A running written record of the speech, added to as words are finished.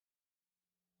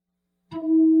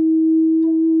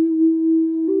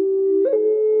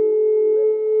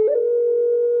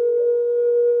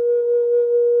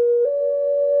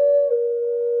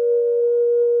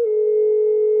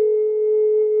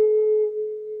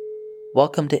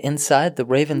Welcome to Inside the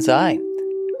Raven's Eye.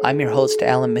 I'm your host,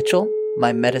 Alan Mitchell.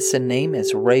 My medicine name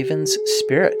is Raven's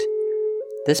Spirit.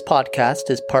 This podcast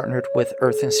is partnered with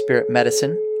Earth and Spirit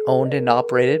Medicine, owned and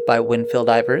operated by Winfield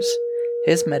Ivers.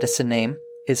 His medicine name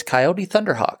is Coyote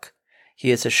Thunderhawk.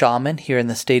 He is a shaman here in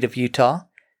the state of Utah,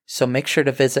 so make sure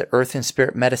to visit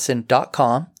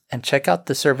earthandspiritmedicine.com and check out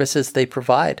the services they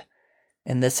provide.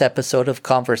 In this episode of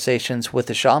Conversations with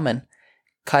a Shaman,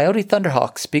 Coyote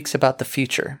Thunderhawk speaks about the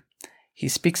future. He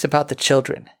speaks about the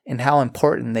children and how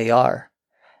important they are.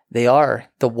 They are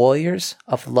the warriors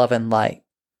of love and light.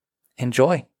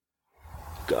 Enjoy.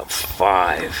 Got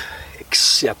 5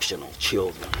 exceptional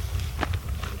children.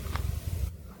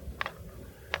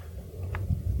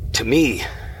 To me,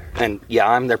 and yeah,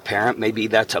 I'm their parent, maybe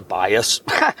that's a bias.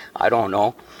 I don't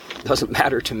know. Doesn't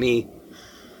matter to me.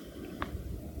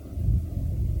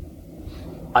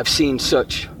 I've seen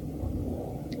such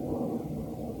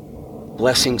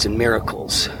blessings and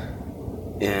miracles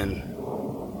in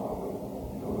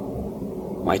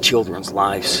my children's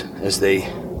lives as they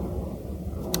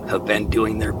have been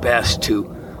doing their best to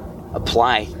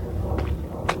apply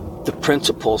the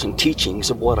principles and teachings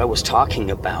of what I was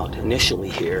talking about initially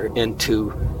here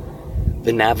into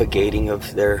the navigating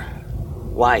of their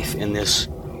life in this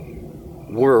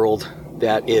world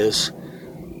that is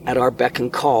at our beck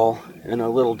and call in a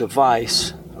little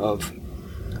device of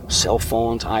cell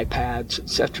phones, iPads,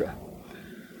 etc.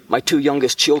 My 2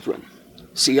 youngest children.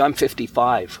 See, I'm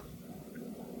 55.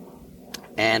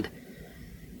 And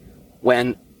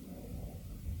when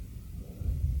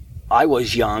I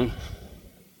was young,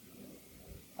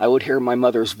 I would hear my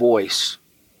mother's voice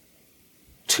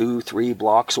 2-3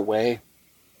 blocks away.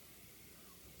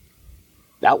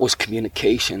 That was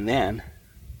communication then.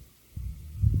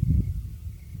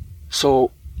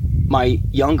 So my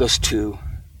youngest 2,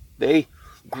 they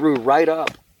grew right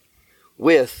up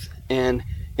with and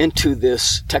into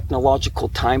this technological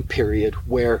time period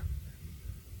where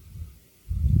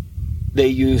they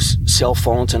use cell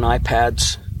phones and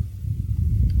iPads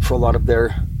for a lot of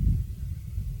their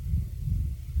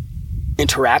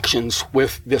interactions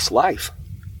with this life.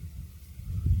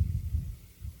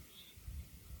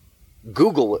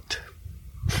 Google it.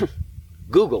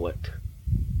 Google it.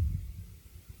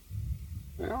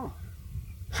 Well,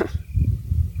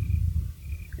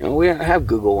 we didn't have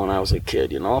Google when I was a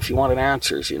kid, if you wanted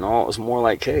answers, it was more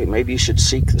like, hey, maybe you should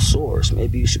seek the source,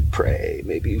 maybe you should pray,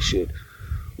 maybe you should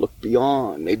look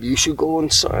beyond, maybe you should go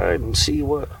inside and see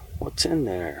what's in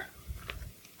there.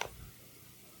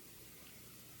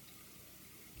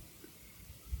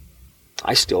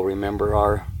 I still remember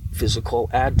our physical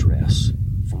address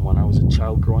from when I was a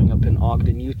child growing up in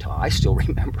Ogden, Utah. I still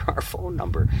remember our phone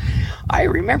number. I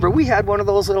remember we had one of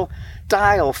those little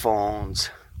dial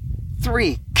phones.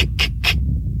 3,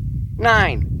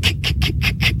 9.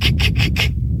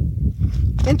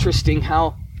 Interesting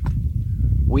how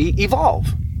we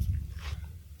evolve.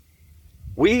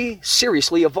 We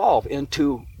seriously evolve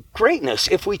into greatness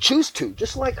if we choose to,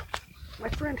 just like my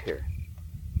friend here.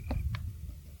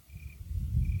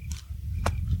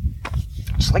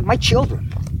 Just like my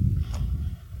children.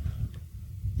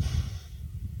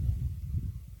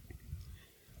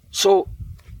 So,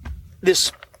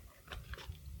 this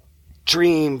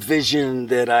dream vision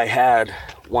that I had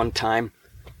one time,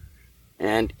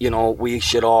 and we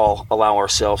should all allow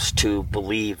ourselves to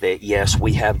believe that yes,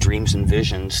 we have dreams and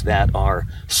visions that are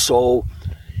so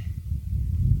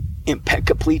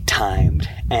impeccably timed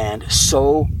and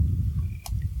so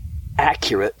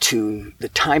accurate to the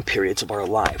time periods of our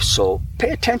life. So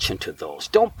pay attention to those.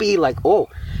 Don't be like, oh,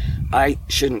 I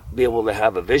shouldn't be able to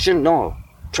have a vision. No,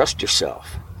 trust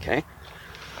yourself. Okay?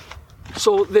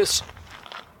 So this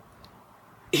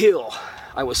hill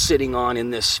I was sitting on in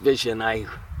this vision, I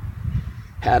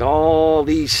had all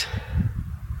these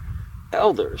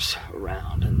elders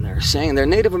around, and they're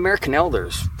Native American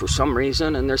elders for some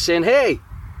reason, and they're saying, hey,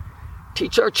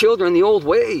 teach our children the old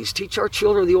ways, teach our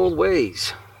children the old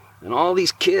ways. And all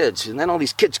these kids, and then all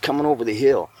these kids coming over the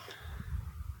hill.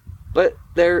 But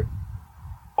they're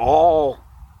all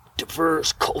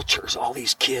diverse cultures, all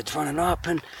these kids running up,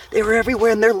 and they were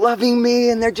everywhere, and they're loving me,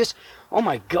 and they're just, oh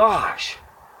my gosh.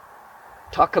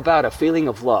 Talk about a feeling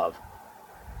of love.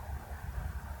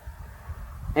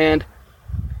 And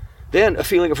then a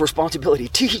feeling of responsibility.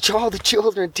 Teach all the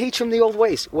children, teach them the old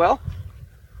ways. Well,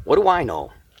 what do I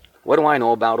know? What do I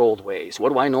know about old ways?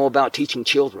 What do I know about teaching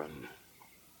children?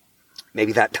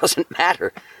 Maybe that doesn't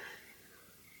matter.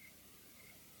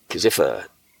 Because if a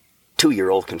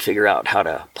 2-year-old can figure out how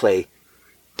to play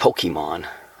Pokemon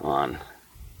on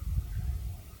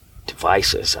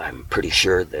devices, I'm pretty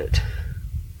sure that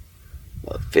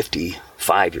a 50,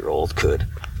 5-year-old could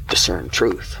discern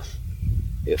truth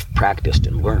if practiced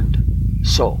and learned.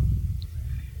 So,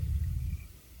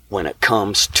 when it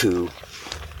comes to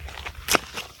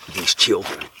these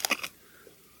children,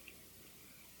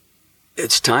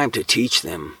 it's time to teach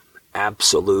them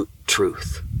absolute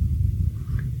truth.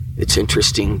 It's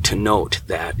interesting to note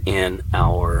that in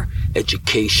our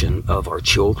education of our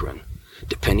children,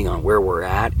 depending on where we're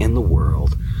at in the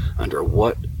world, under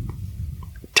what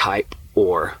type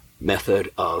or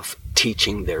method of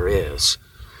teaching there is,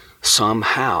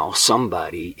 somehow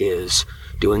somebody is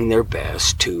doing their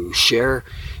best to share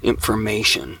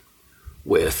information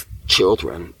with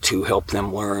children to help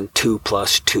them learn 2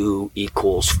 + 2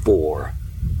 = 4.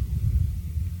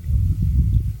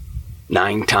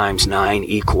 9 × 9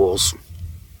 =,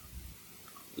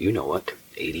 you know it,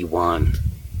 81.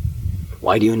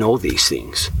 Why do you know these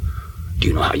things? Do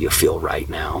you know how you feel right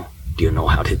now? Do you know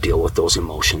how to deal with those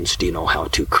emotions? Do you know how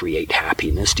to create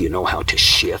happiness? Do you know how to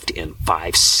shift in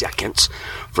 5 seconds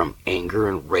from anger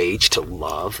and rage to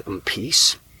love and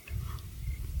peace?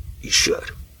 You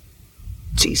should.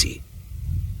 It's easy.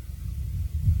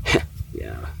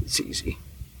 Yeah, it's easy.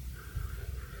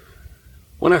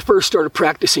 When I first started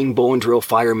practicing bow and drill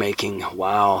fire making,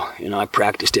 wow, I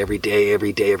practiced every day,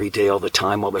 all the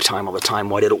time.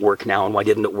 Why did it work now and why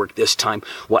didn't it work this time?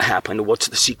 What happened? What's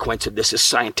the sequence of this? This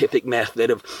scientific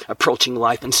method of approaching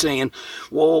life and saying,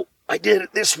 well, I did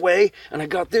it this way and I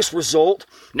got this result.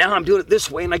 Now I'm doing it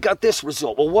this way and I got this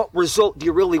result. Well, what result do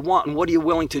you really want and what are you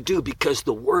willing to do? Because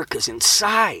the work is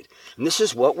inside. And this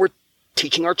is what we're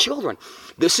teaching our children.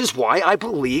 This is why I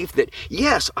believe that,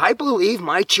 yes, I believe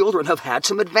my children have had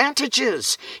some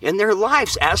advantages in their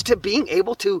lives as to being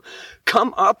able to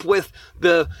come up with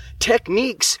the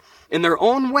techniques in their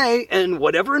own way and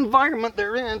whatever environment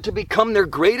they're in to become their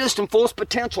greatest and fullest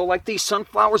potential, like these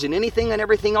sunflowers and anything and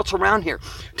everything else around here.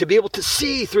 To be able to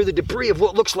see through the debris of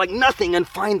what looks like nothing and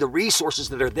find the resources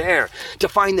that are there. To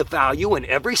find the value in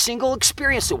every single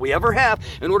experience that we ever have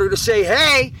in order to say,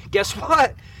 hey, guess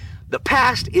what? The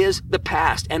past is the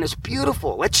past, and it's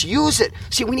beautiful. Let's use it.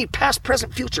 See, we need past,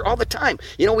 present, future all the time.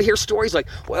 We hear stories like,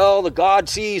 well, the God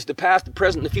sees the past, the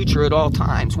present, and the future at all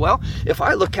times. Well, if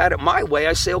I look at it my way,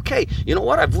 I say, okay, you know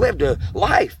what? I've lived a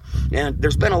life, and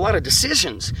there's been a lot of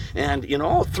decisions. And,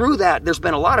 through that, there's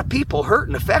been a lot of people hurt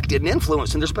and affected and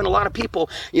influenced, and there's been a lot of people,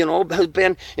 who've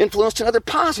been influenced in other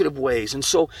positive ways. And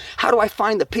so how do I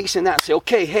find the peace in that? Say,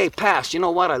 okay, hey, past, you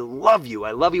know what? I love you.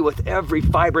 I love you with every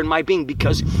fiber in my being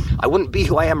because I wouldn't be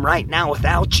who I am right now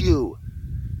without you.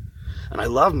 And I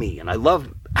love me, and I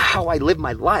love how I live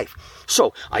my life.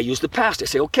 So I use the past. I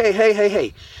say, okay,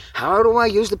 hey, how do I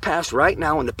use the past right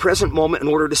now in the present moment in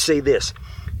order to say this?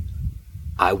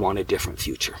 I want a different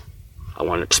future. I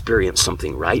want to experience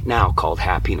something right now called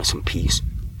happiness and peace.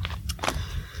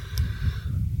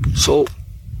 So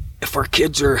if our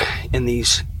kids are in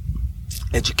these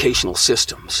educational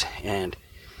systems and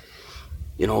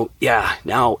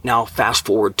now fast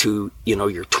forward to,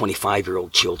 your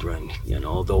 25-year-old children,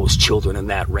 those children in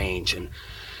that range, and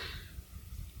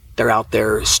they're out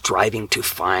there striving to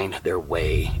find their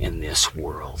way in this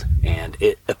world. And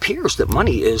it appears that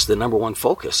money is the number one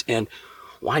focus. And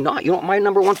why not? You know what my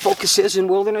number one focus is in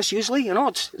wilderness usually?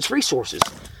 It's resources.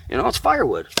 It's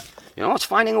firewood. It's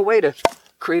finding a way to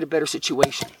create a better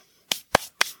situation.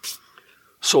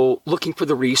 So looking for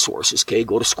the resources, okay,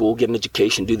 go to school, get an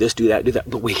education, do this, do that.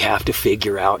 But we have to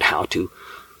figure out how to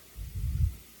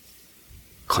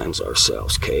cleanse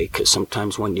ourselves, okay? Because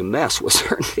sometimes when you mess with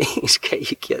certain things, okay,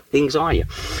 you get things on you.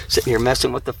 Sitting here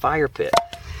messing with the fire pit,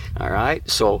 all right?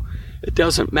 So it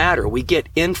doesn't matter. We get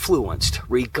influenced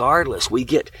regardless. We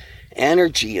get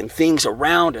energy and things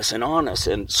around us and on us.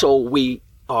 And so we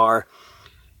are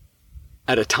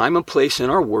at a time and place in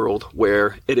our world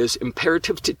where it is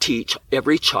imperative to teach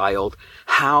every child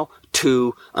how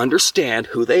to understand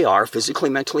who they are physically,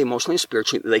 mentally, emotionally, and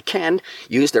spiritually. They can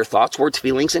use their thoughts, words,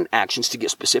 feelings, and actions to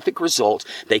get specific results.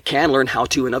 They can learn how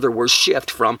to, in other words, shift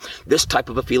from this type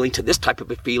of a feeling to this type of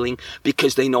a feeling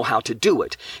because they know how to do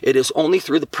it. It is only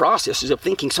through the processes of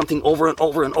thinking something over and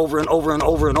over and over and over and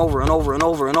over and over and over and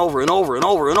over and over and over and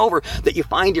over and over that you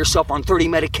find yourself on 30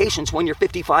 medications when you're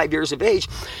 55 years of age.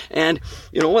 And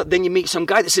you know what? Then you meet some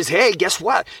guy that says, hey, guess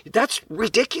what? That's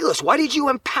ridiculous. Why did you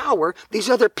empower these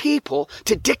other people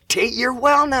to dictate your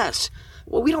wellness?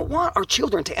 Well, we don't want our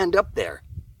children to end up there.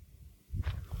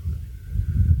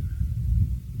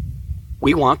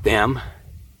 We want them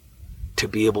to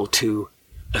be able to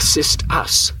assist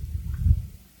us.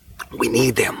 We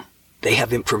need them. They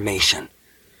have information.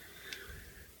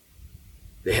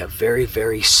 They have very,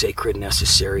 very sacred,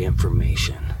 necessary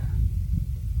information.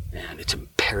 And it's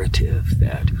imperative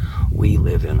that we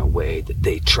live in a way that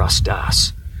they trust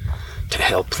us to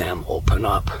help them open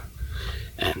up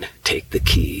and take the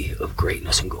key of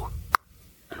greatness and go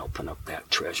and open up that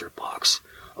treasure box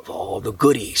of all the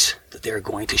goodies that they're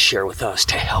going to share with us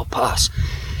to help us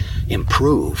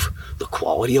improve the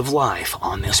quality of life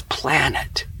on this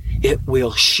planet. It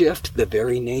will shift the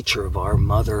very nature of our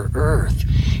Mother Earth.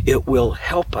 It will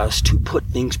help us to put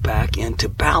things back into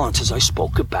balance, as I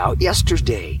spoke about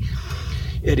yesterday.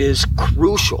 It is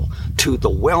crucial to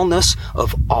the wellness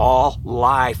of all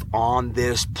life on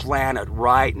this planet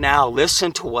right now.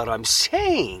 Listen to what I'm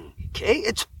saying, okay?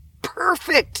 It's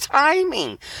perfect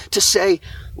timing to say,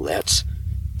 let's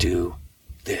do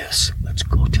this. Let's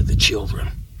go to the children.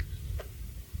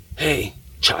 Hey,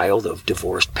 child of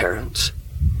divorced parents,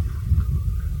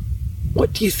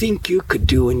 what do you think you could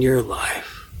do in your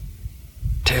life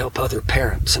to help other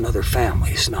parents and other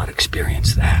families not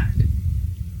experience that?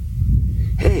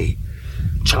 Hey,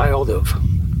 child of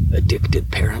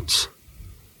addicted parents,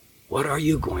 what are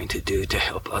you going to do to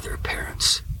help other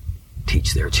parents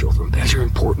teach their children better? These are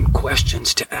important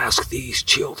questions to ask these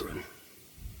children.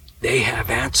 They have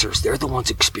answers. They're the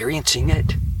ones experiencing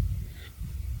it.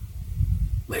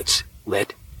 Let's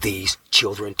let these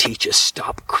children teach us.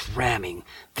 Stop cramming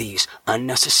these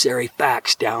unnecessary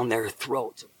facts down their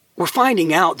throats. We're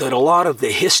finding out that a lot of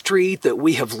the history that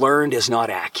we have learned is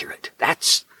not accurate.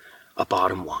 That's a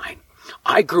bottom line.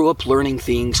 I grew up learning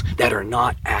things that are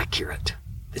not accurate.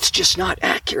 It's just not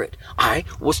accurate. I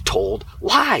was told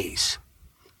lies.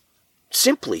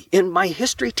 Simply in my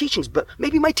history teachings, but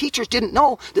maybe my teachers didn't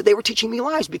know that they were teaching me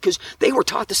lies because they were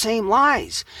taught the same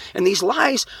lies. And these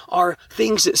lies are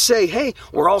things that say, hey,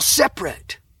 we're all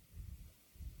separate.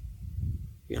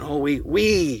 You know,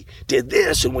 we did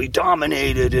this and we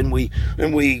dominated and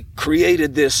we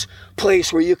created this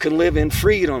place where you can live in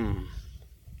freedom.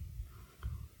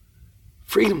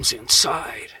 Freedom's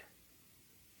inside.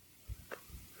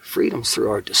 Freedom's through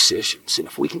our decisions. And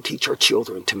if we can teach our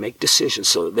children to make decisions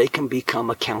so that they can become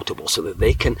accountable, so that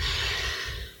they can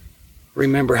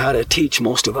remember how to teach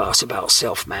most of us about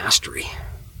self-mastery.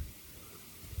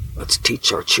 Let's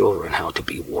teach our children how to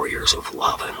be warriors of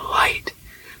love and light.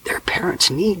 Their parents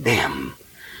need them.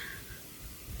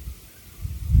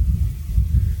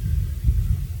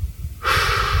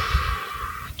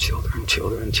 Children,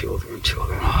 children, children,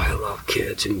 children. Oh, I love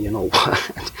kids, and you know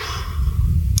what?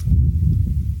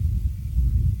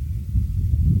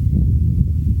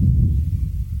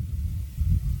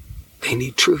 They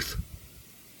need truth.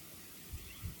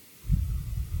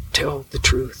 Tell the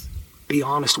truth. Be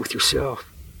honest with yourself.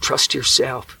 Trust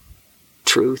yourself.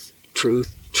 Truth,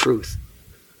 truth, truth.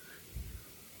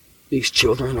 These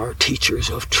children are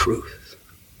teachers of truth.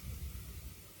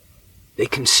 They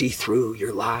can see through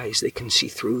your lies. They can see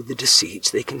through the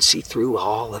deceits. They can see through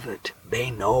all of it.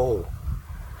 They know.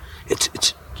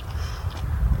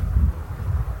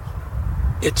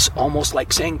 It's almost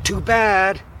like saying, too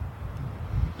bad.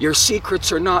 Your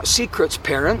secrets are not secrets,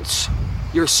 parents.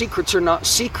 Your secrets are not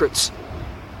secrets,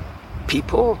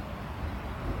 people.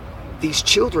 These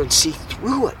children see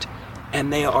through it,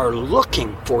 and they are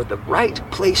looking for the right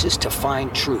places to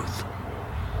find truth.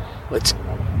 Let's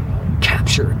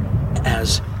capture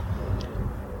as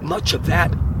much of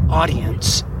that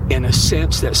audience in a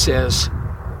sense that says,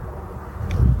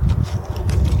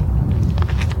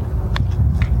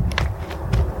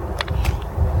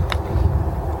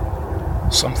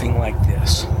 something like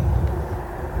this.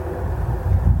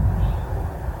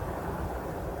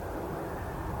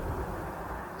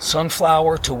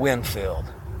 Sunflower to Winfield.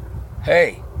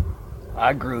 Hey,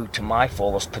 I grew to my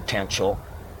fullest potential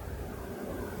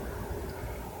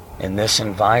in this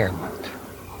environment.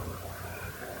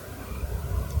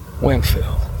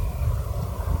 Winfield.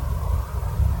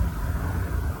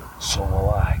 So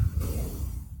will I.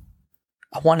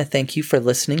 I want to thank you for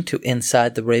listening to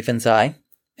Inside the Raven's Eye.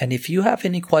 And if you have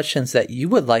any questions that you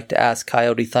would like to ask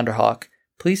Coyote Thunderhawk,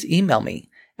 please email me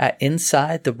at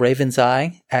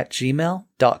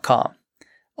insidetheravenseye@gmail.com.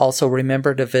 Also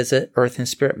remember to visit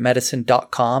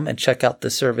earthandspiritmedicine.com and check out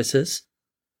the services.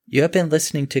 You have been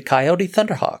listening to Coyote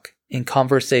Thunderhawk in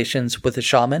Conversations with a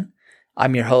Shaman.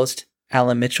 I'm your host,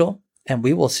 Alan Mitchell, and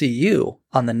we will see you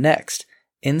on the next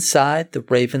Inside the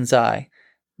Raven's Eye.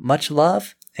 Much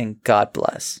love and God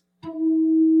bless.